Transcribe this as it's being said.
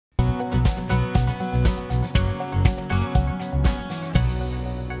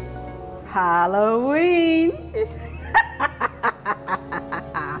Halloween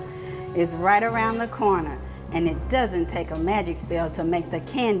is right around the corner, and it doesn't take a magic spell to make the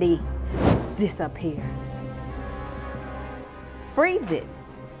candy disappear. Freeze it.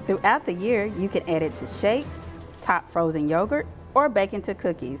 Throughout the year, you can add it to shakes, top frozen yogurt, or bake into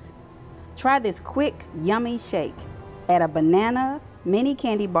cookies. Try this quick, yummy shake. Add a banana, mini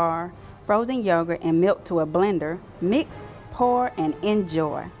candy bar, frozen yogurt, and milk to a blender. Mix, pour, and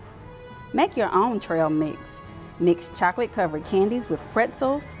enjoy. Make your own trail mix. Mix chocolate-covered candies with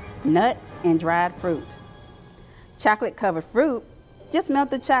pretzels, nuts, and dried fruit. Chocolate-covered fruit? Just melt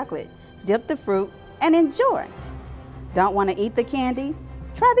the chocolate, dip the fruit, and enjoy. Don't want to eat the candy?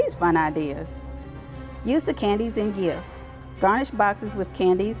 Try these fun ideas. Use the candies in gifts. Garnish boxes with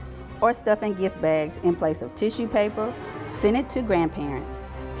candies or stuff in gift bags in place of tissue paper. Send it to grandparents.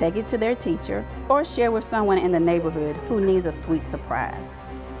 Take it to their teacher or share with someone in the neighborhood who needs a sweet surprise.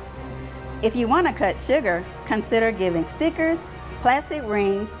 If you want to cut sugar, consider giving stickers, plastic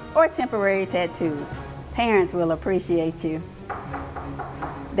rings, or temporary tattoos. Parents will appreciate you.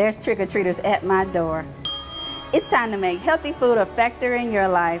 There's trick-or-treaters at my door. It's time to make healthy food a factor in your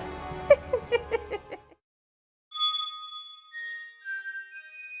life.